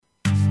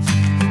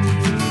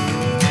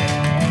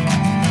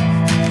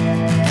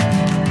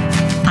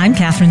I'm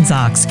Kathryn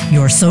Zox,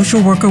 your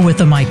social worker with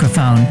a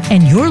microphone,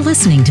 and you're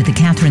listening to The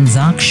Kathryn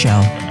Zox Show.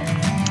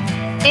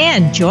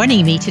 And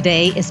joining me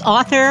today is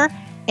author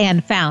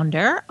and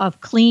founder of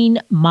Clean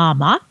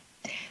Mama,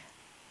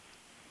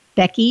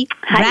 Becky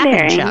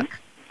Rapinchuk.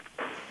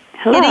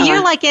 Hello. In a year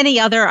like any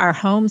other, our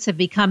homes have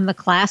become the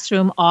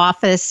classroom,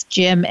 office,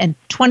 gym, and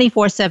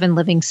 24/7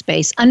 living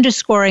space,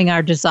 underscoring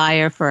our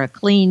desire for a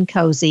clean,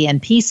 cozy, and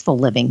peaceful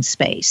living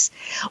space.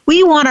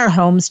 We want our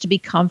homes to be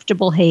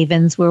comfortable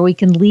havens where we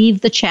can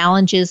leave the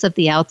challenges of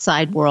the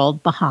outside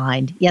world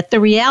behind. Yet the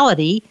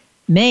reality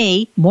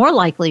may more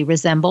likely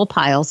resemble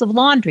piles of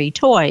laundry,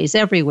 toys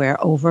everywhere,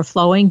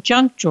 overflowing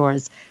junk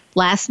drawers,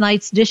 last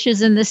night's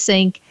dishes in the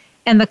sink,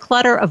 and the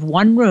clutter of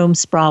one room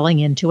sprawling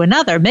into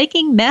another,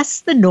 making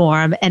mess the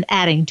norm and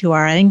adding to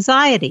our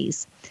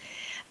anxieties.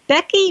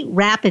 Becky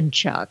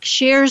Rapinchuk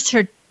shares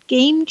her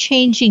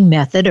game-changing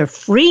method of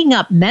freeing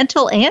up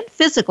mental and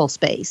physical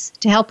space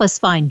to help us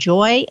find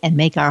joy and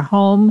make our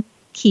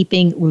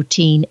home-keeping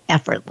routine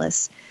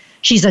effortless.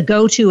 She's a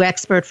go-to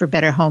expert for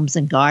better homes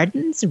and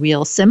gardens,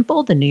 Real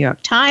Simple, The New York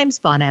Times,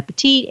 Bon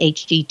Appétit,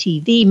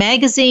 HGTV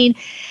Magazine,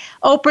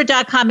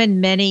 Oprah.com, and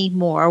many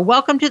more.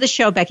 Welcome to the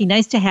show, Becky.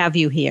 Nice to have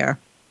you here.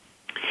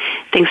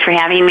 Thanks for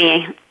having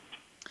me.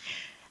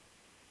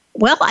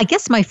 Well, I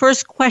guess my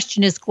first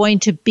question is going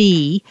to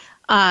be,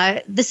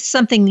 this is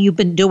something you've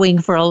been doing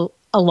for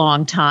a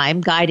long time,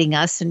 guiding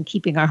us and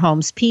keeping our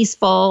homes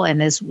peaceful.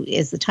 And as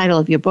the title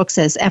of your book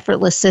says,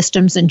 Effortless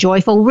Systems and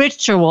Joyful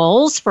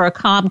Rituals for a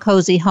Calm,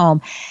 Cozy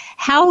Home.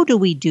 How do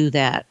we do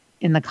that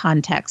in the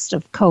context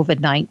of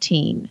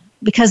COVID-19?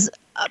 Because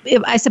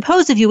I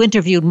suppose if you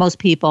interviewed most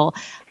people,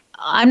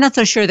 I'm not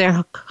so sure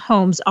their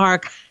homes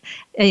are,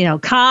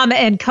 calm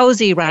and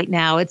cozy right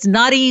now. It's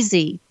not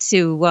easy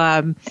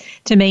to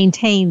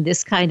maintain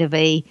this kind of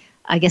an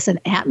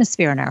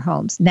atmosphere in our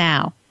homes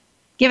now,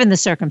 given the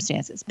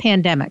circumstances,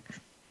 pandemic.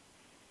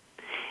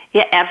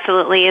 Yeah,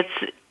 absolutely.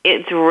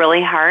 It's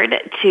really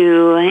hard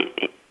to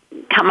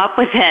come up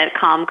with that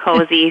calm,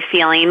 cozy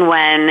feeling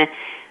when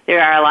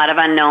there are a lot of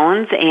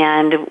unknowns,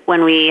 and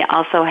when we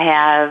also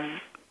have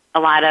a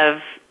lot of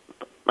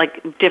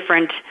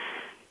different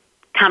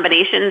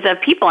combinations of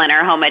people in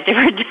our home at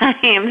different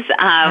times,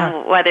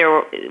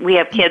 whether we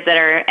have kids that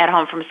are at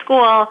home from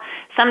school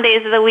some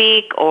days of the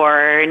week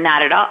or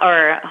not at all,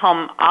 or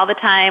home all the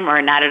time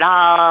or not at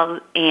all.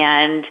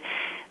 And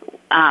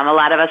a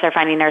lot of us are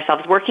finding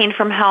ourselves working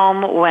from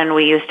home when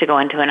we used to go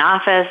into an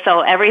office.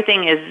 So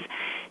everything is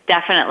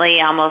definitely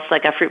almost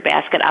like a fruit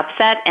basket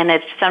upset, and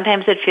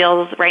sometimes it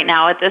feels right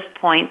now at this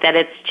point that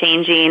it's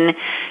changing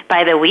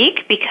by the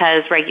week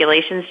because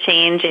regulations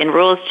change and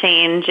rules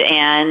change,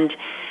 and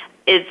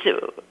it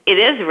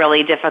is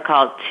really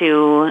difficult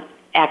to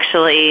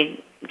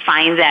actually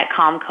find that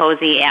calm,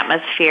 cozy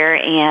atmosphere.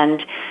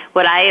 And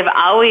what I have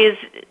always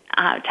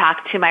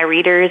talked to my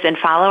readers and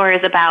followers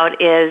about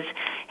is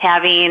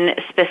having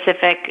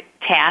specific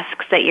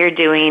tasks that you're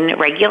doing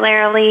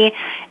regularly,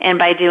 and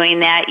by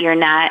doing that,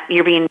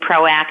 you're being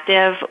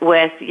proactive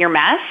with your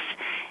mess,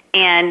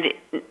 and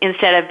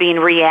instead of being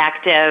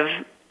reactive.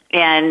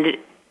 And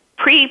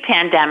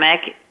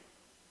pre-pandemic,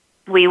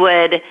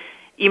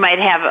 you might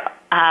have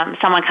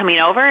someone coming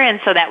over, and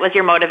so that was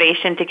your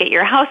motivation to get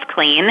your house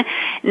clean.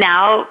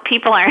 Now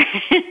people aren't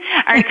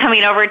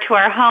coming over to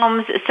our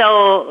homes,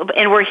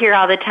 and we're here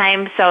all the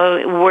time.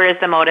 So where's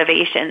the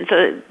motivation?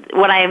 So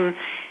what I'm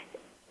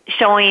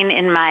showing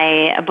in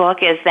my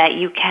book is that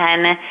you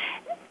can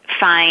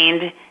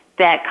find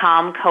that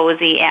calm,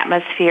 cozy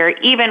atmosphere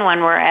even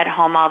when we're at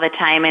home all the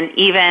time. And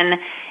even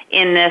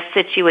in this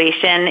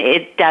situation,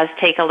 it does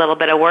take a little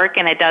bit of work,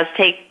 and it does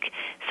take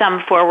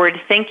some forward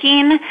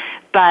thinking,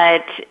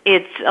 but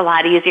it's a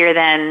lot easier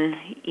than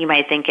you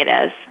might think it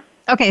is.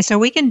 Okay, so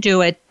we can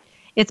do it.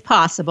 It's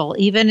possible,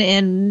 even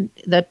in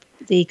the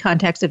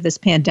context of this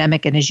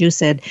pandemic. And as you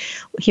said,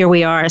 here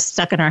we are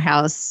stuck in our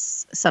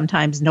house.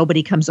 Sometimes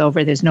nobody comes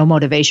over. There's no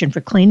motivation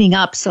for cleaning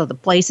up. So the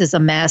place is a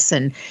mess,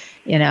 and,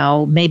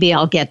 maybe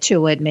I'll get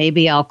to it.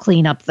 Maybe I'll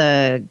clean up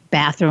the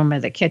bathroom or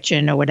the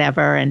kitchen or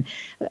whatever. And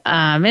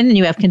then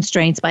you have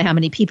constraints by how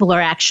many people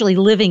are actually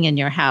living in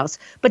your house.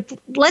 But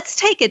let's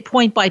take it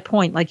point by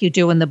point like you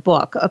do in the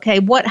book. Okay,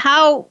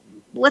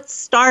 let's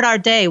start our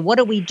day. What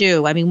do we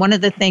do? I mean, one of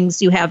the things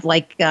you have,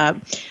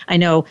 I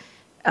know,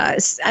 I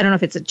don't know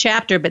if it's a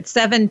chapter, but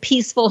 7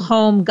 peaceful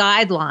home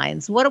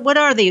guidelines. What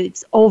are the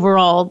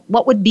overall,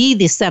 what would be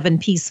the 7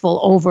 peaceful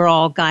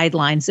overall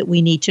guidelines that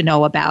we need to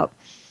know about?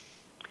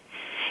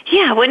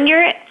 Yeah, when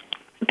you're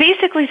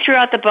basically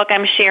throughout the book,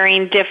 I'm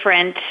sharing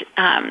different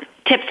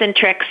tips and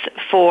tricks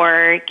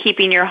for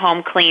keeping your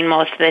home clean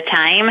most of the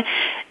time.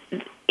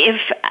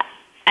 If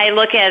I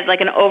look at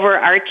an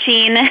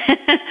overarching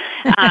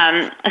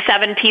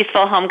 7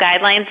 peaceful home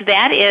guidelines,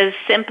 that is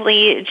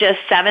simply just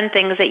 7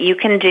 things that you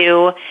can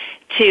do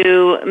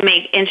to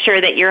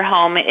ensure that your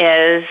home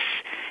is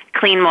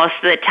clean most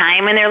of the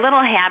time. And they're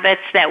little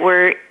habits that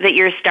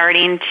you're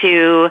starting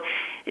to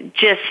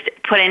just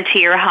put into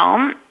your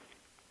home.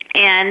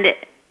 And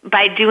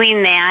by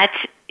doing that,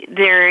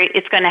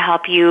 it's going to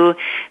help you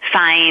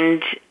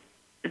find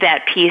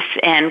that peace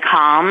and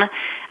calm.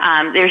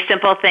 There's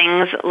simple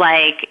things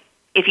like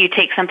if you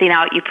take something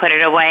out, you put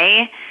it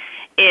away.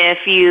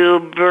 If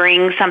you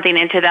bring something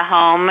into the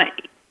home,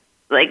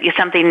 like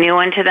something new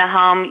into the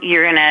home,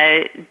 you're going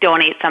to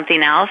donate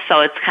something else.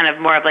 So it's kind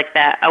of more of like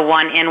a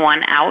one in,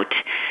 one out.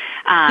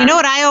 You know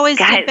what I always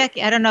do,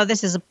 Becky? I don't know,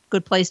 this is a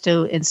good place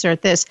to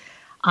insert this.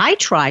 I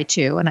try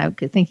to, and I'm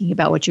thinking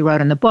about what you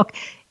wrote in the book,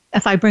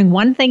 if I bring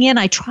one thing in,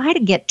 I try to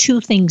get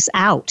two things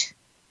out.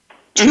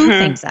 Two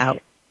things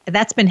out.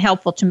 That's been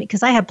helpful to me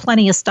because I have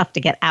plenty of stuff to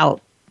get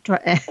out.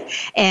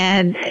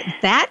 And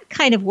that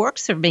kind of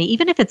works for me,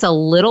 even if it's a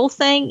little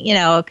thing.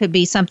 It could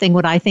be something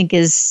what I think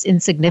is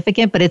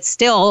insignificant, but it's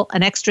still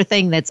an extra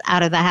thing that's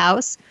out of the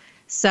house.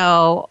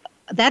 So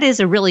that is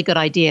a really good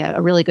idea,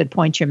 a really good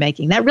point you're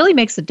making. That really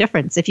makes a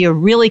difference if you're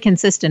really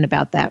consistent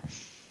about that.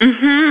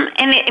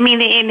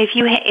 And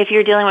if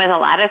you're dealing with a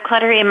lot of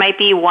clutter, it might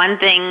be one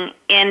thing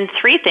in,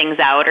 3 things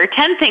out, or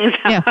 10 things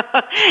out.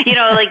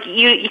 Yeah. Like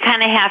you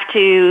kind of have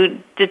to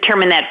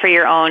determine that for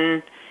your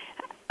own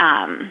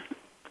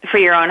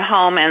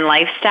home and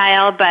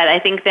lifestyle. But I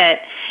think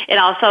that it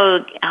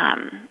also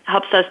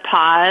helps us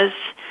pause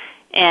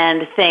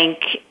and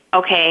think,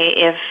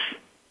 okay,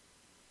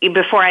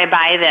 before I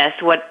buy this,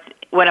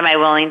 what am I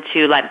willing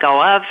to let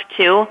go of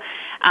too?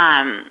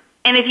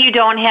 And if you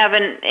don't have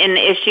an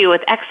issue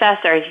with excess,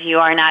 or if you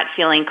are not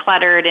feeling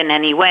cluttered in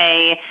any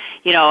way,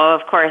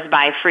 of course,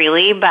 buy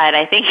freely. But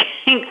I think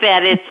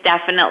that it's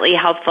definitely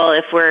helpful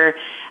if we're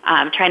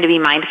trying to be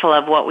mindful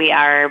of what we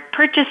are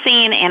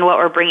purchasing and what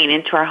we're bringing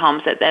into our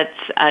homes. That's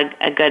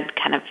a good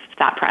kind of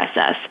thought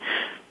process.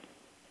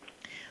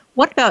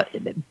 What about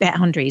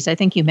boundaries? I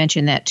think you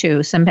mentioned that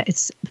too.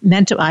 It's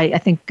mental. I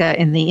think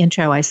in the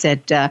intro I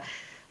said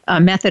a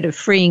method of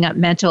freeing up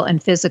mental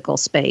and physical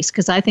space,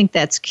 because I think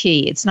that's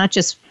key. It's not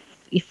just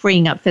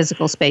freeing up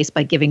physical space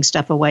by giving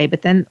stuff away,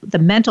 but then the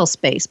mental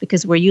space,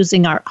 because we're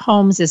using our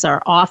homes as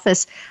our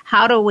office.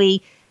 How do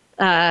we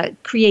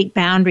create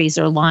boundaries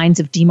or lines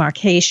of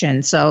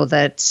demarcation so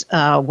that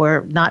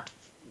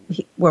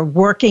we're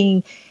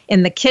working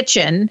in the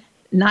kitchen,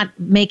 not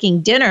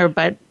making dinner,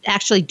 but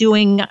actually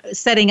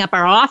setting up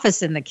our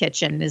office in the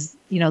kitchen, is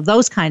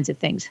those kinds of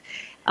things.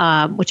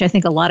 Which I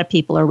think a lot of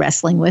people are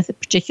wrestling with,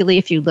 particularly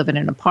if you live in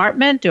an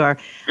apartment or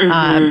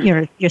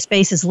your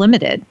space is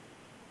limited.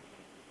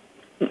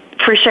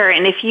 For sure,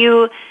 and I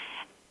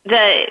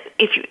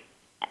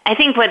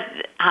think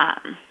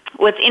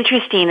what's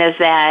interesting is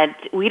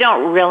that we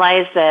don't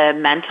realize the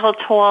mental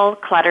toll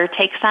clutter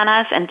takes on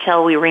us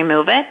until we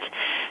remove it.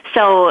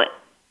 So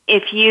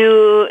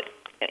in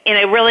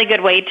a really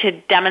good way to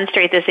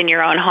demonstrate this in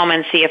your own home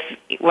and see if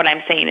what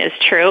I'm saying is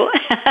true,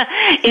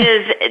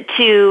 is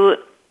to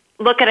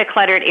look at a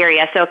cluttered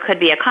area. So it could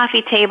be a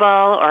coffee table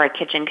or a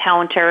kitchen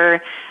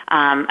counter,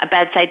 a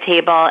bedside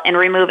table, and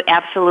remove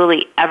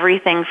absolutely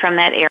everything from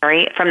that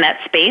area, from that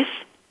space.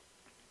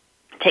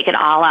 Take it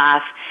all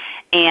off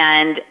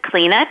and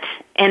clean it,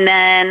 and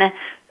then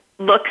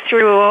look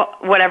through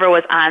whatever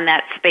was on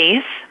that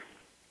space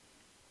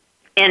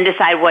and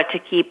decide what to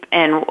keep.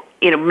 And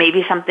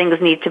maybe some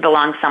things need to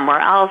belong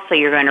somewhere else, so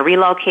you're going to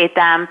relocate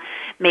them.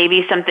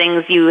 Maybe some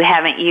things you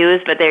haven't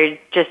used, but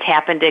they just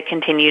happen to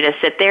continue to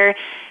sit there.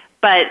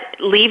 But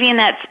leaving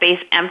that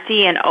space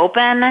empty and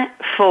open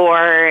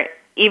for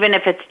even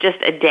if it's just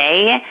a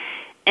day,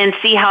 and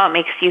see how it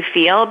makes you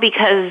feel,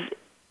 because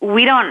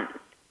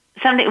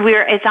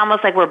it's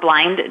almost like we're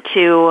blind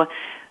to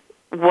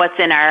what's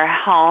in our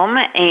home,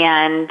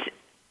 and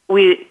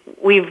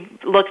we've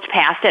looked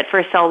past it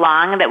for so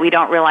long that we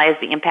don't realize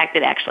the impact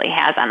it actually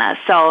has on us.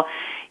 So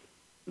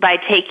by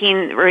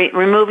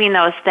removing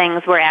those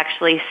things, we're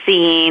actually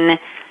seeing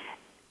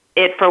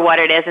it for what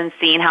it is and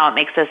seeing how it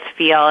makes us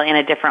feel in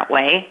a different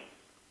way.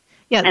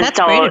 Yeah, that's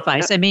great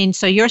advice. I mean,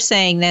 so you're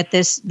saying that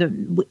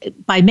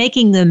by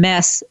making the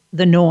mess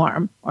the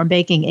norm, or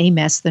making a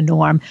mess the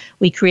norm,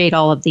 we create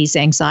all of these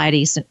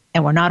anxieties,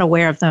 and we're not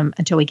aware of them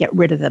until we get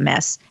rid of the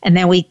mess. And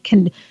then we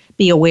can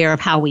be aware of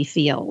how we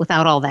feel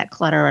without all that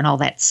clutter and all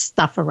that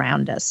stuff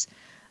around us.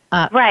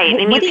 Right,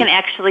 and you can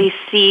actually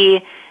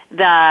see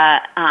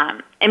there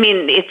have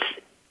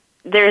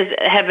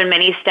been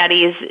many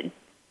studies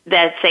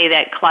that say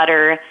that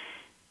clutter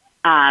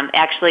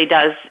actually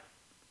does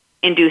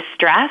induce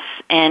stress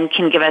and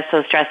can give us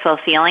those stressful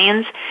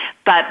feelings.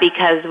 But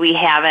because we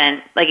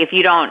haven't, if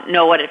you don't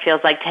know what it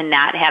feels like to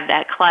not have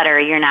that clutter,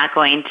 you're not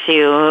going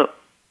to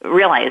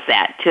realize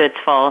that to its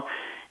full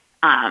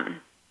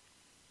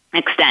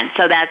extent.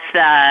 So that's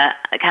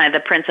the kind of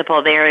the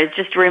principle there, is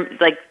just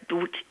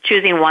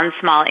choosing one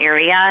small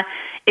area.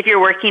 If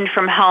you're working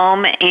from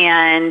home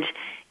and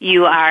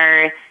you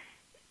are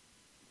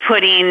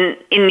putting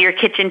in your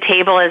kitchen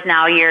table is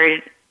now your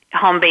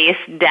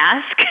home-based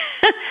desk,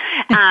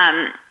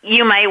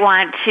 you might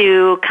want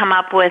to come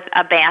up with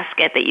a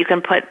basket that you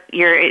can put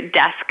your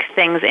desk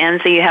things in,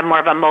 so you have more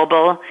of a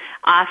mobile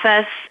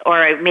office,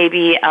 or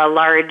maybe a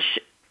large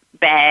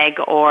bag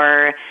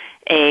or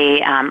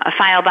a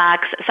file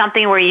box,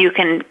 something where you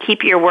can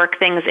keep your work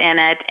things in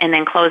it and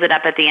then close it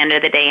up at the end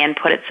of the day and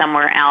put it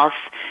somewhere else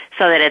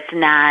so that it's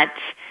not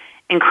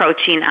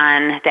encroaching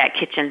on that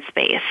kitchen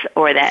space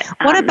or that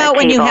What about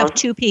when you have table.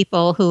 two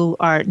people who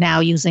are now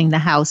using the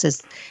house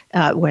as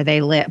where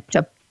they live,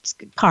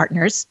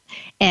 partners,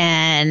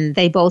 and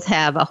they both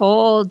have a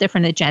whole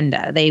different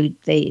agenda.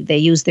 They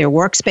use their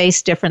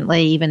workspace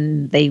differently,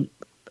 even they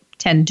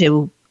tend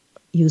to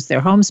use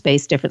their home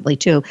space differently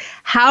too.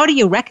 How do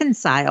you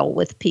reconcile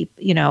with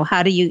people?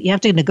 How do you have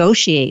to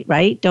negotiate,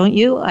 right? Don't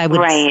you? I would,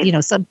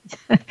 Right. Some,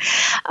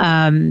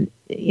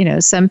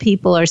 some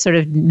people are sort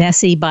of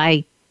messy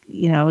by,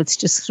 it's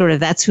just sort of,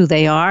 that's who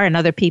they are. And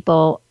other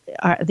people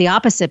are the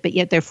opposite, but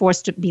yet they're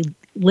forced to be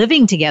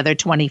living together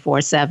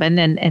 24/7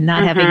 and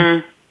not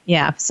having,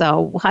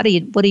 So what do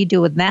you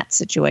do in that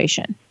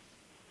situation?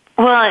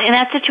 Well, in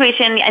that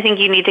situation, I think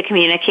you need to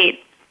communicate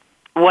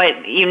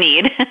what you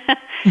need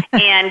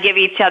and give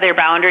each other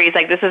boundaries.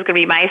 Like, this is going to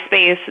be my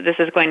space. This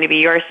is going to be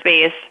your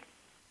space.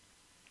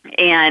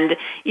 And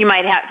you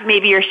might have,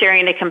 maybe you're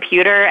sharing a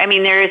computer. I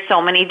mean, there is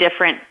so many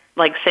different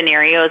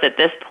scenarios at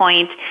this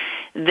point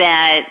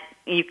that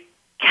you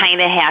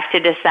kind of have to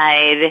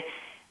decide,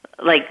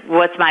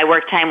 what's my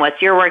work time? What's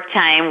your work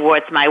time?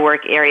 What's my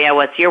work area?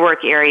 What's your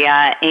work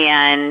area?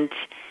 And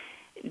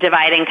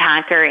divide and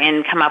conquer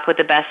and come up with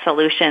the best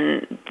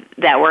solution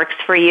that works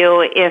for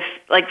you. If,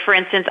 for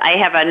instance, I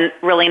have a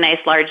really nice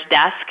large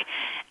desk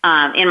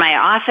in my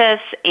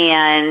office,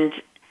 and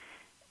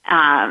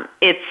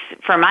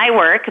it's for my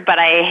work, but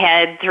I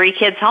had 3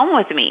 kids home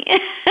with me.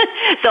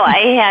 So I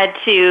had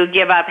to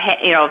give up,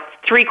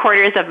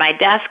 3/4 of my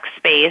desk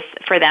space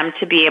for them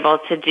to be able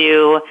to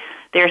do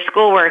their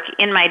schoolwork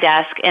in my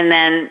desk. And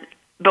then,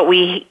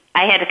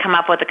 I had to come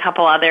up with a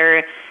couple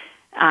other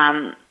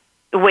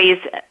ways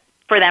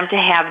for them to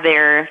have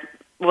their,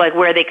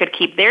 where they could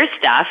keep their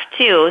stuff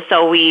too.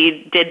 So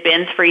we did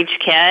bins for each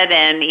kid,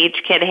 and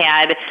each kid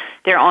had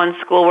their own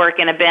schoolwork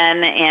in a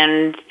bin,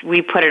 and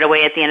we put it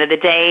away at the end of the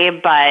day,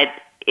 but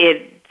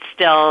it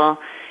still,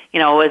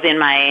 was in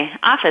my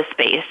office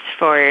space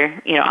for,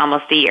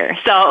 almost a year.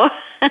 So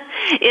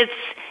it's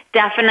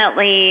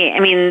definitely,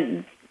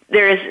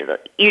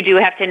 you do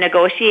have to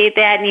negotiate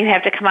that, and you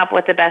have to come up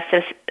with the best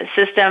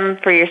system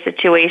for your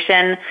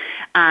situation.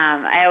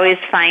 I always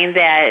find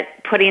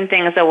that putting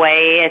things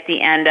away at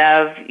the end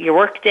of your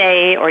work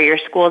day or your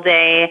school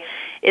day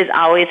is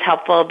always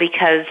helpful,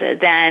 because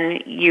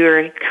then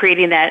you're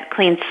creating that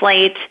clean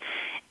slate,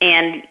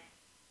 and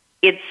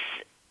it's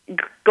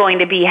going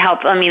to be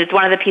helpful. It's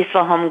one of the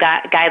peaceful home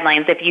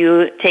guidelines. If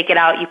you take it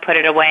out, you put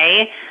it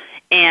away,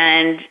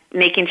 and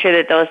making sure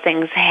that those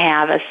things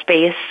have a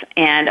space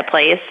and a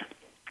place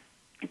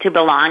to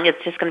belong.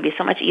 It's just going to be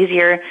so much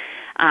easier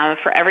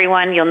for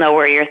everyone. You'll know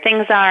where your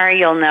things are.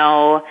 You'll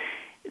know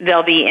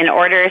they'll be in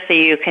order, so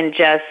you can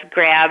just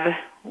grab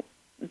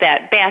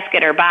that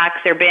basket or box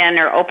or bin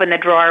or open the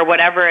drawer,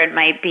 whatever it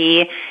might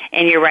be,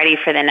 and you're ready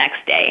for the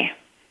next day.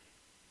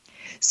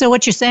 So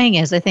what you're saying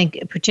is, I think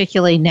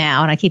particularly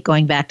now, and I keep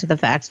going back to the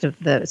facts of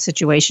the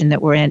situation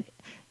that we're in,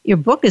 your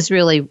book is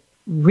really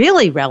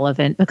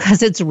relevant,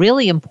 because it's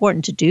really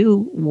important to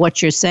do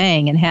what you're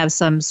saying and have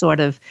some sort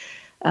of,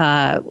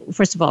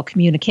 first of all,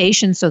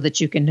 communication so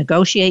that you can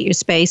negotiate your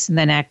space and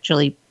then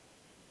actually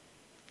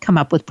come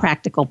up with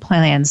practical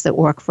plans that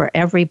work for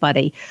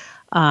everybody.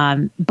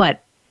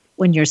 But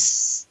when you're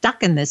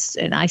stuck in this,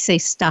 and I say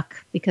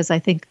stuck because I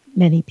think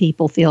many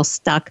people feel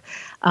stuck,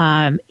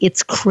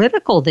 it's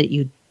critical that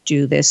you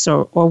do this,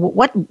 or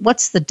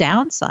what's the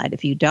downside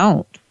if you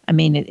don't?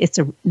 It's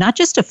not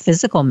just a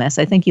physical mess.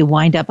 I think you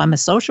wind up, I'm a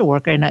social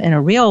worker, in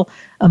a real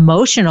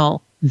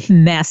emotional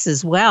mess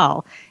as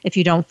well if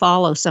you don't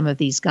follow some of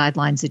these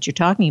guidelines that you're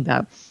talking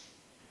about.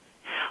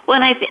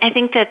 Well, and I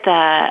think that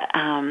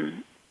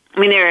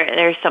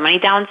there's so many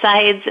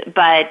downsides,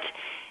 but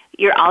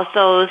you're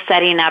also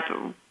setting up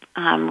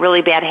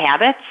really bad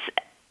habits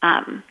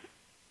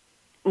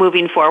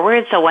moving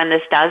forward. So when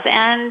this does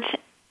end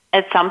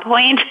at some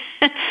point,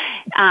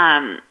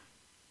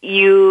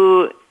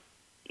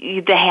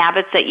 the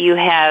habits that you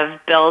have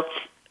built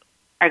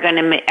are going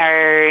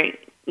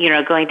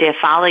to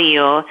follow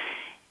you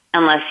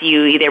unless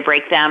you either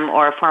break them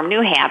or form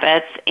new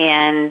habits.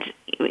 And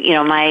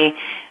my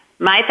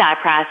thought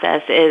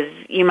process is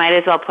you might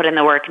as well put in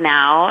the work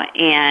now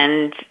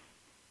and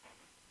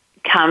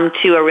come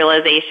to a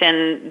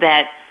realization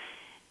that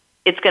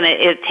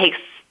it takes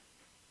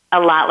a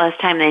lot less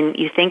time than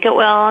you think it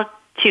will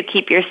to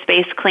keep your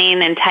space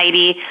clean and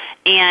tidy,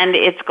 and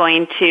it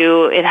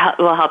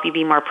will help you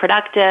be more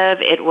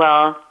productive. It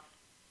will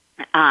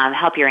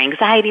help your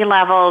anxiety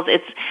levels.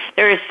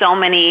 There are so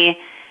many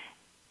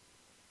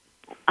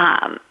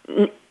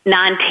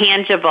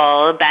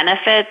non-tangible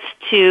benefits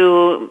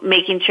to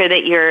making sure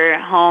that your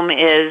home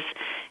is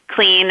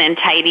clean and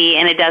tidy,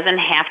 and it doesn't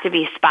have to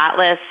be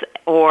spotless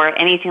or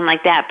anything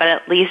like that, but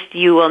at least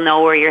you will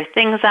know where your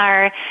things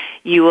are.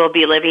 You will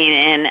be living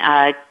in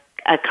a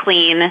a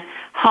clean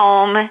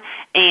home,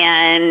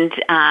 and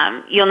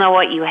you'll know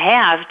what you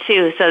have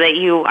too, so that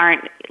you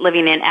aren't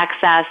living in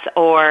excess,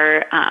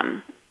 or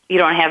you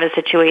don't have a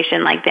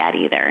situation like that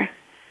either.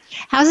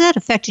 How's that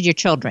affected your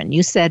children?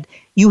 You said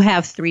you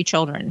have 3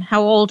 children.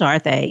 How old are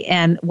they,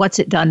 and what's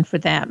it done for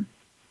them?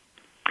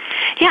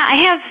 Yeah, I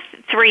have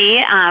 3.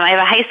 I have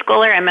a high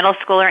schooler, a middle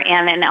schooler,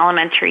 and an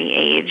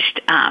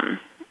elementary-aged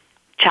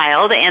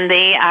child, and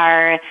they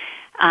are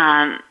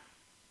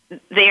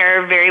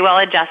very well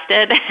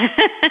adjusted.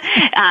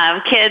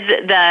 Kids,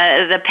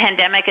 the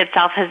pandemic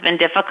itself has been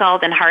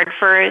difficult and hard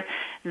for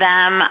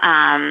them.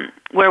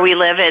 Where we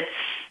live,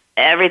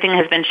 everything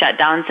has been shut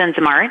down since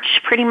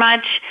March, pretty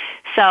much.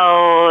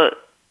 So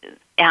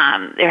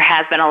there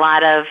has been a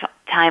lot of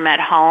time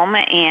at home,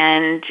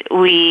 and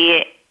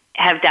we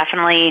have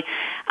definitely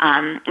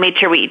made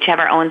sure we each have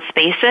our own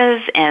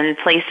spaces and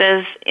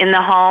places in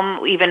the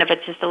home, even if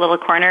it's just a little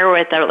corner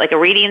with like a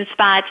reading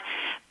spot.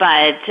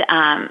 But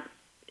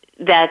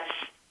that's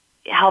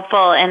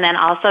helpful. And then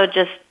also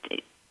just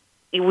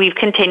we've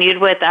continued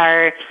with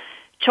our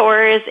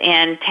chores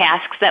and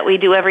tasks that we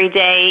do every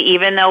day,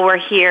 even though we're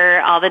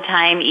here all the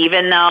time,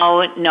 even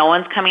though no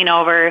one's coming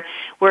over,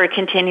 we're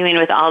continuing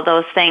with all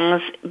those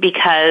things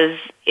because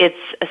it's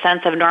a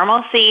sense of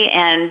normalcy,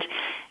 and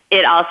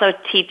it also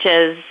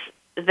teaches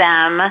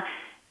them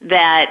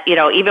that,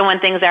 even when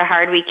things are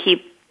hard, we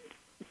keep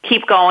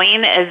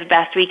going as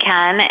best we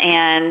can,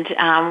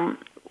 and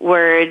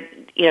we're,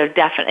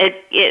 definitely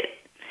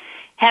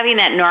having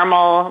that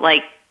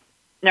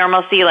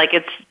normalcy, like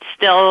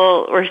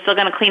we're still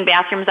going to clean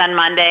bathrooms on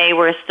Monday.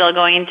 We're still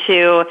going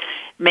to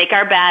make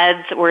our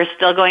beds. We're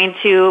still going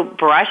to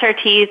brush our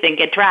teeth and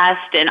get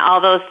dressed and all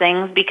those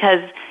things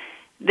because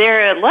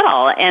they're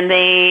little, and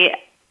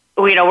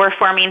we're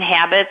forming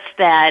habits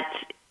that,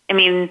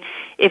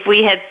 if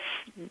we had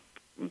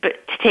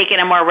taken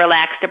a more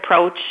relaxed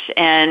approach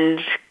and,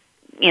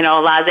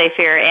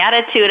 laissez-faire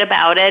attitude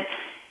about it,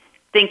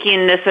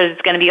 thinking this was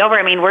going to be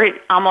over. We're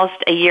almost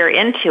a year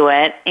into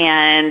it,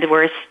 and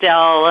we're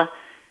still,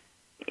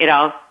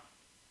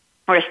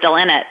 we're still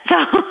in it.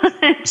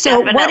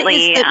 So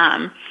definitely,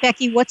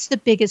 Becky, what's the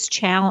biggest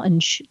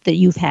challenge that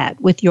you've had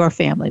with your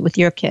family, with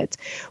your kids,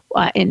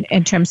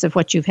 in terms of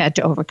what you've had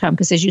to overcome?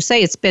 Because as you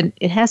say,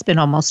 it has been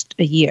almost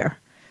a year.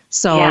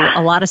 So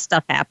a lot of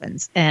stuff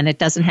happens, and it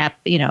doesn't have,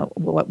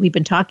 what we've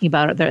been talking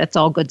about, it's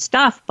all good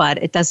stuff,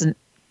 but it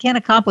can't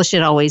accomplish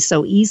it always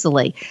so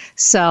easily.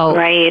 So,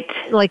 right.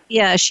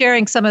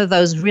 Sharing some of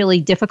those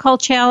really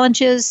difficult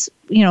challenges,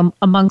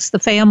 amongst the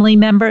family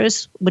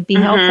members would be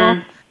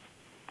helpful.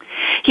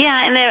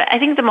 Yeah, and I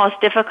think the most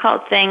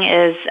difficult thing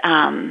is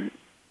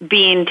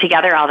being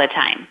together all the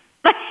time.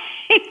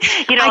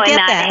 And not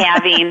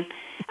having,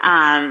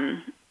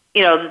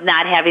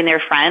 not having their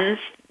friends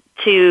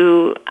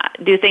to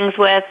do things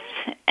with,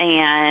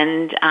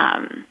 and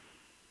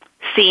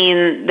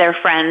seeing their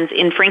friends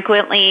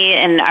infrequently.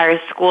 And our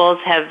schools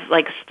have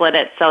split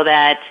it so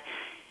that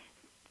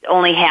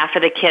only half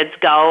of the kids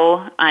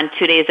go on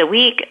 2 days a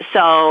week,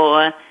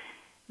 so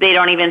they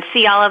don't even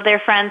see all of their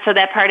friends. So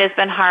that part has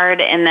been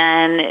hard. And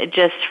then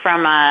just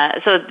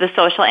so the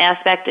social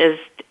aspect is,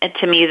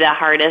 to me, the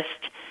hardest,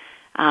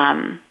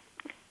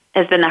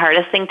 has been the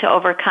hardest thing to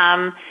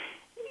overcome.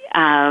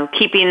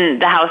 Keeping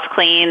the house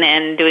clean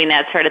and doing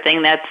that sort of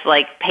thing, that's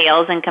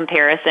pales in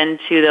comparison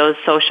to those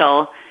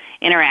social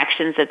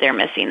interactions that they're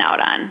missing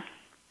out on.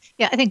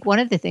 Yeah, I think one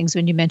of the things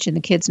when you mentioned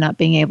the kids not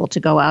being able to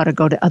go out or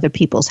go to other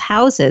people's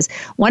houses,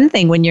 one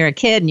thing when you're a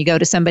kid and you go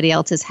to somebody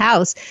else's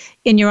house,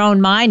 in your own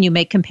mind, you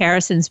make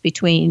comparisons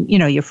between,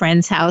 your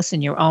friend's house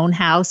and your own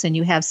house, and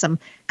you have some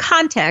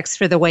context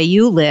for the way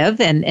you live,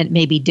 and it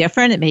may be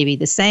different, it may be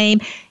the same.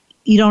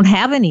 You don't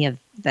have any of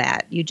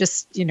that. You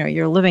just,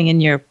 you're living in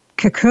your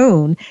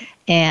cocoon.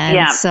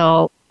 And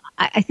so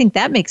I think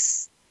that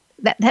makes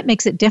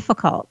it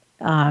difficult.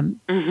 It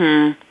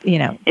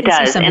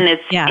does. And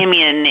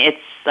it's,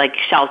 it's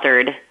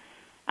sheltered,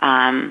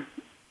 in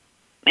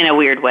a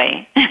weird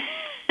way.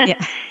 It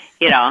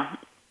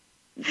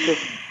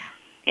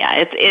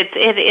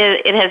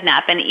has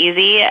not been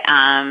easy.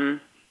 And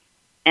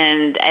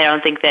I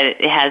don't think that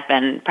it has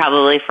been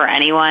probably for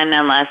anyone,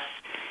 unless,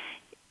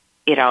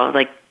 you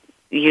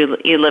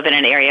live in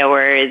an area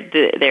where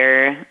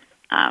there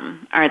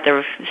aren't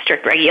the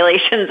strict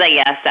regulations, I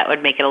guess. That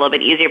would make it a little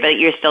bit easier, but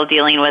you're still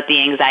dealing with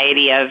the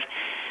anxiety of,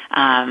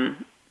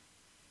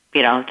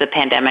 the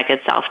pandemic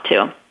itself,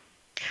 too.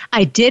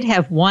 I did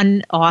have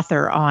one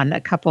author on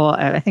a couple,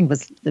 I think it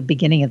was the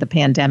beginning of the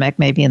pandemic,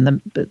 maybe in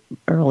the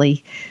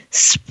early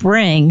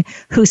spring,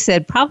 who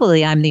said,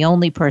 probably I'm the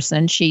only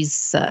person. She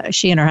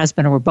and her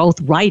husband were both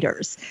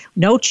writers,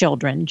 no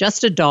children,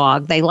 just a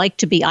dog. They like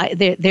to be,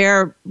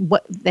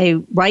 they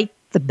write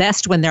the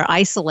best when they're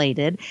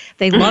isolated.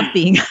 They love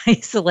being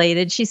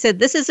isolated. She said,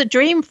 this is a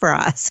dream for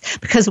us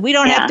because we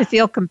don't have to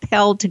feel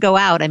compelled to go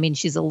out.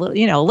 She's a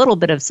little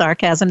bit of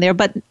sarcasm there,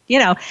 but,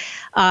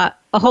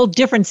 a whole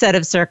different set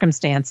of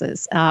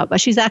circumstances.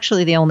 But she's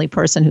actually the only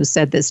person who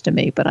said this to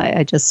me, but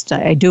I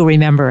do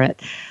remember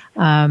it.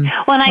 Well, and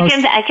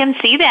I can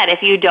see that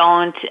if you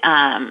don't,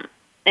 and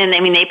I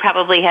mean, they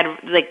probably had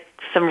like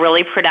some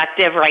really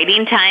productive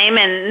writing time,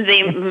 and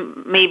they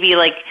maybe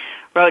like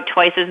wrote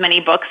twice as many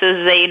books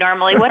as they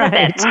normally would have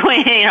been,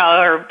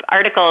 or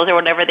articles or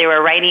whatever they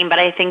were writing. But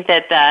I think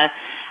that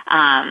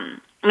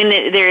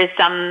there is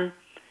some.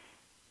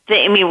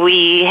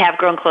 We have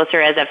grown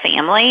closer as a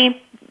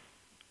family.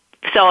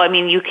 So, I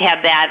mean, you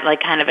have that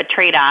like kind of a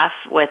trade-off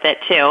with it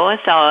too.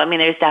 So, I mean,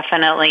 there's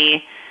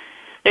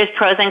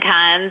pros and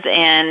cons,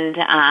 and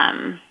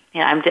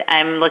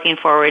I'm looking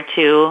forward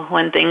to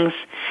when things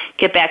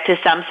get back to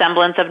some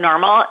semblance of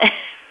normal,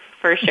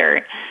 for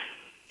sure.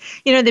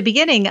 In the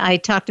beginning, I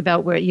talked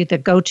about where you're the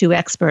go-to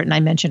expert, and I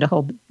mentioned a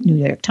whole New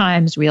York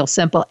Times, Real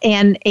Simple,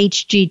 and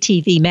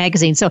HGTV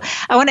Magazine. So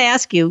I want to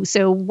ask you,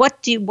 so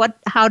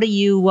how are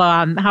you,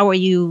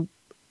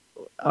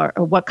 or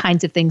what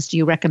kinds of things do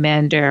you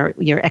recommend, or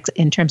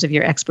in terms of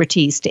your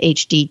expertise, to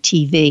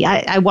HGTV?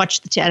 I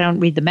watched I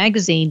don't read the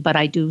magazine, but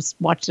I do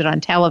watch it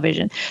on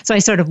television. So I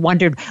sort of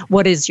wondered,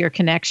 what is your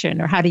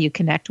connection, or how do you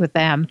connect with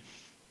them?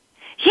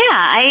 Yeah,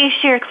 I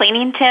share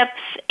cleaning tips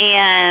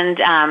and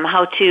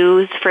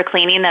how-tos for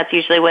cleaning. That's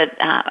usually what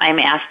I'm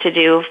asked to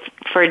do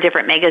for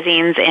different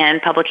magazines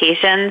and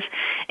publications.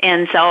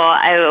 And so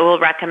I will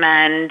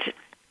recommend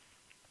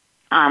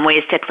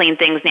ways to clean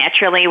things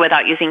naturally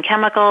without using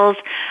chemicals,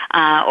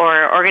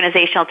 or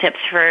organizational tips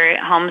for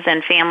homes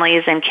and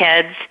families and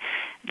kids.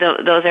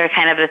 Those are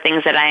kind of the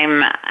things that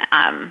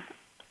I'm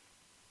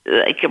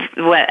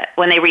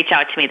when they reach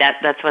out to me,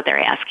 that's what they're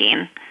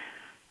asking.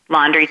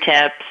 Laundry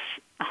tips,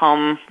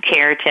 home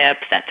care tips,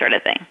 that sort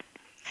of thing.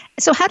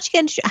 So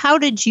how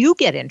did you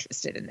get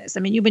interested in this? I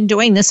mean, you've been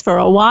doing this for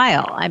a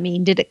while. I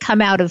mean, did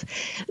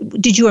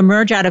you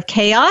emerge out of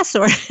chaos,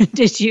 or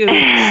did you?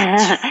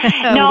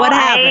 No, what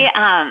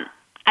happened?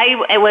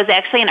 I was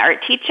actually an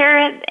art teacher,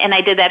 and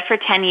I did that for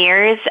 10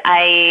 years.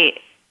 I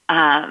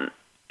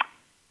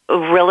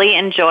really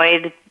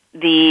enjoyed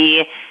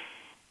the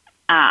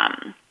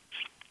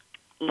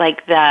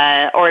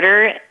the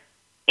order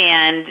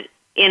and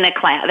in a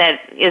class that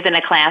is in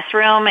a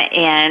classroom,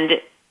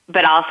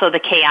 but also the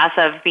chaos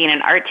of being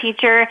an art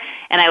teacher.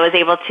 And I was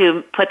able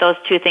to put those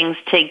two things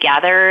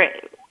together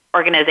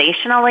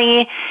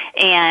organizationally,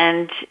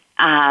 and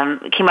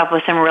came up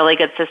with some really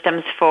good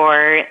systems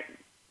for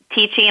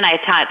teaching. I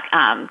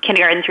taught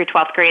kindergarten through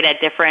 12th grade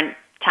at different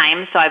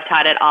times, so I've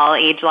taught at all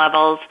age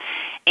levels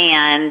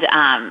and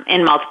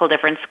in multiple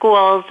different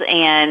schools,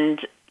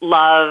 and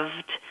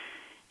loved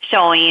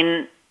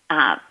showing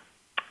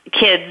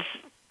kids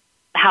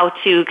how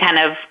to kind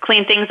of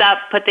clean things up,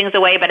 put things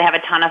away, but have a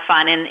ton of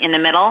fun in the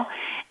middle.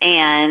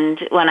 And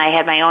when I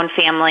had my own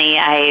family,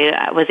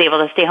 I was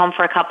able to stay home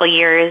for a couple of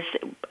years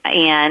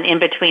and in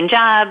between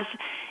jobs.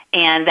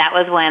 And that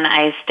was when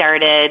I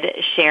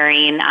started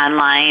sharing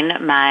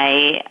online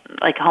my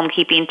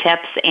homekeeping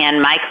tips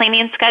and my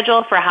cleaning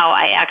schedule for how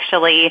I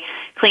actually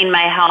clean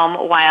my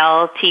home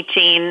while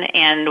teaching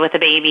and with a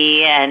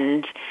baby,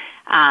 and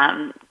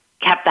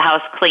kept the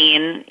house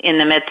clean in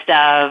the midst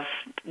of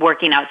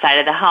working outside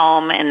of the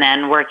home and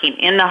then working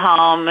in the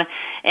home,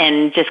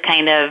 and just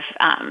kind of,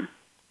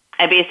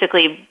 I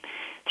basically,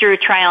 through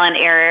trial and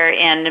error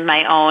and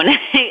my own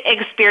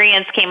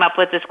experience, came up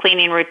with this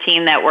cleaning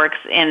routine that works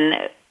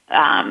in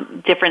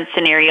different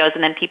scenarios,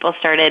 and then people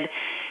started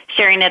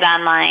sharing it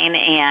online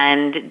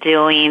and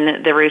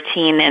doing the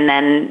routine, and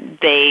then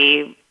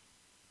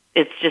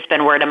it's just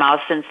been word of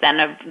mouth since then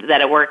that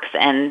it works,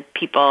 and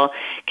people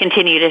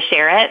continue to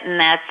share it, and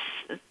that's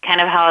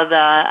kind of how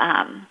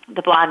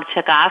the blog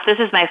took off. This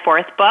is my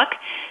fourth book.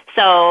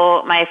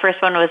 So my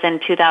first one was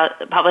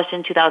published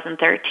in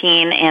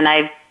 2013, and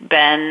I've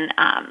been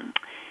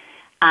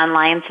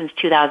online since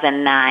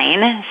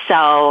 2009.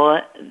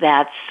 So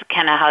that's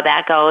kind of how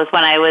that goes.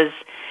 When I was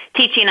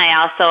teaching, I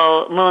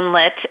also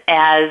moonlit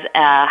as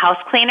a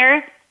house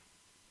cleaner,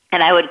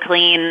 and I would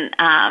clean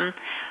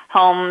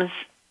homes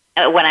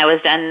when I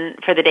was done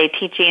for the day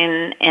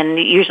teaching, and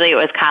usually it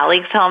was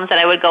colleagues' homes that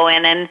I would go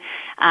in, and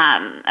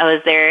I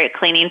was their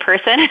cleaning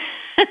person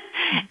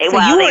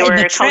while they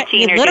were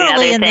coaching or doing other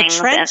things. Literally in the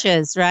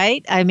trenches,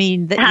 right? I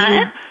mean,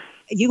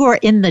 you were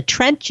in the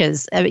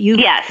trenches.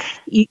 Yes.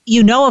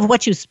 You know of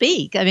what you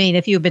speak. I mean,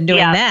 if you've been doing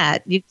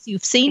that,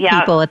 you've seen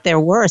people at their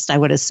worst, I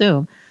would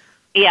assume.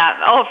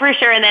 Yeah, oh, for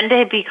sure. And then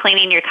to be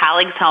cleaning your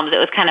colleagues' homes, it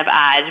was kind of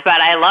odd,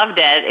 but I loved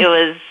it. It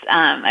was,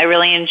 I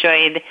really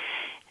enjoyed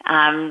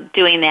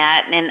doing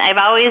that. And I've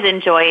always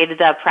enjoyed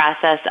the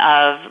process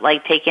of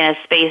taking a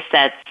space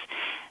that's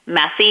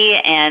messy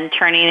and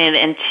turning it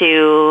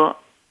into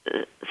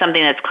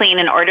something that's clean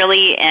and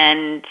orderly,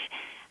 and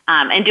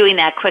doing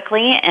that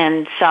quickly.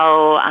 And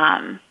so,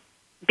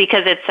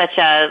 because it's such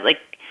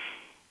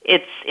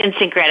it's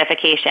instant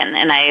gratification,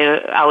 and I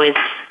always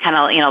kind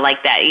of,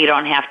 like that. You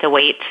don't have to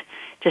wait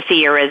to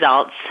see your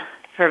results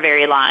for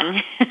very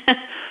long.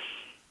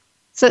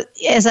 So,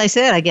 as I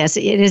said, I guess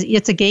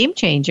it's a game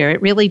changer.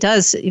 It really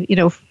does,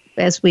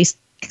 as we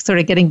sort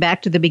of getting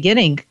back to the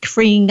beginning,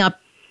 freeing up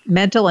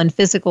mental and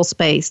physical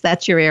space.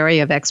 That's your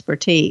area of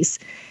expertise.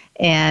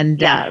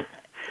 And,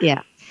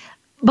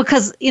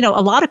 because,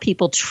 a lot of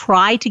people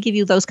try to give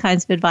you those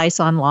kinds of advice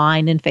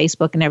online and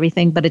Facebook and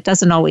everything, but it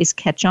doesn't always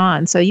catch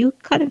on. So you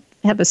kind of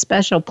have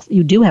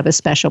you do have a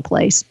special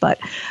place, but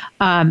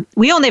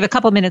we only have a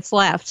couple minutes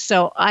left.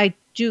 So I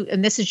do,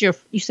 and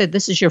you said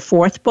this is your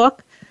fourth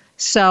book.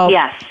 So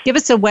yes. Give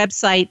us a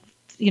website,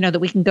 that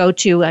we can go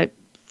to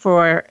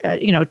for,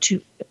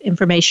 to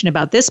information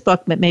about this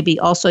book, but maybe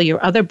also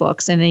your other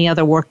books and any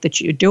other work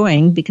that you're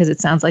doing, because it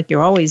sounds like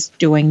you're always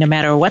doing no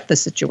matter what the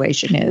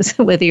situation is,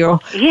 whether you're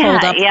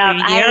holed up for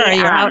a year or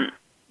you're out.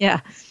 Yeah.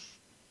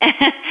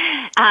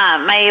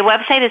 My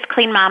website is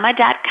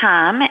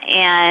cleanmama.com,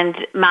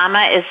 and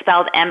mama is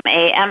spelled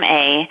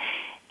M-A-M-A.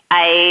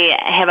 I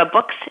have a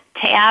books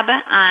tab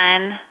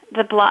on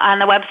the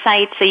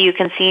website, so you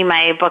can see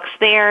my books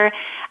there.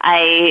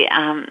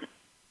 I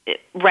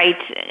write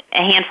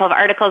a handful of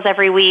articles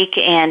every week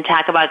and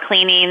talk about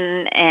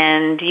cleaning,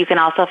 and you can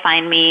also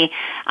find me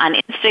on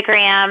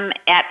Instagram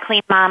at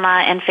Clean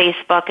Mama and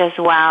Facebook as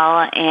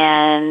well.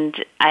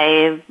 And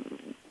I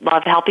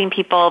love helping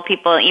people.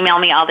 People email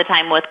me all the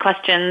time with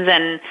questions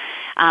and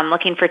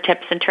looking for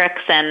tips and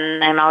tricks,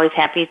 and I'm always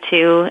happy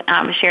to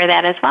share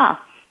that as well.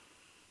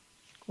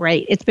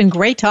 Great. It's been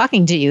great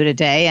talking to you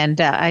today. And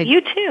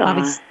you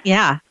too.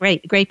 Yeah,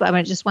 great.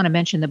 I just want to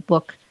mention the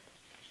book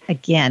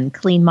again,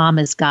 Clean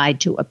Mama's Guide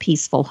to a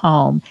Peaceful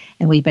Home.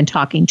 And we've been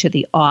talking to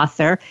the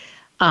author,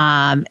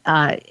 Becky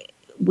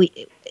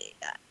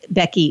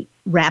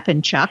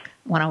Rapinchuk. I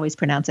want to always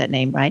pronounce that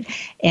name right.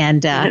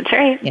 And that's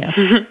right.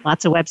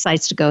 Lots of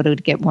websites to go to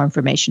get more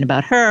information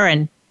about her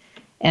and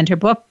her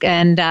book.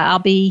 And I'll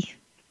be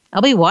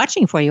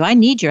watching for you. I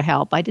need your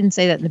help. I didn't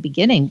say that in the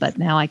beginning, but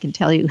now I can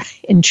tell you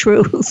in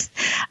truth.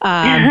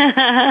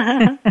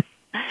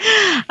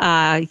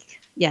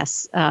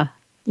 Yes.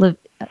 Live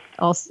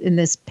also in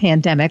this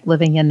pandemic,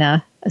 living in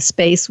a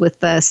space with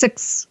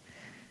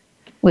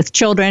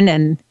children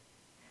and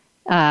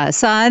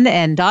son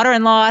and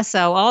daughter-in-law.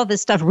 So all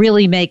this stuff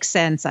really makes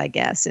sense, I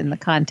guess, in the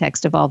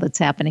context of all that's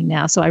happening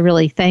now. So I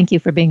really thank you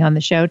for being on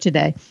the show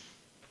today.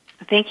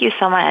 Thank you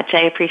so much.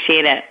 I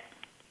appreciate it.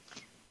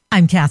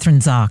 I'm Kathryn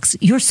Zox,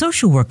 your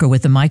social worker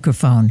with a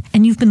microphone,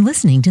 and you've been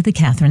listening to The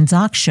Kathryn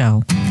Zox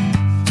Show.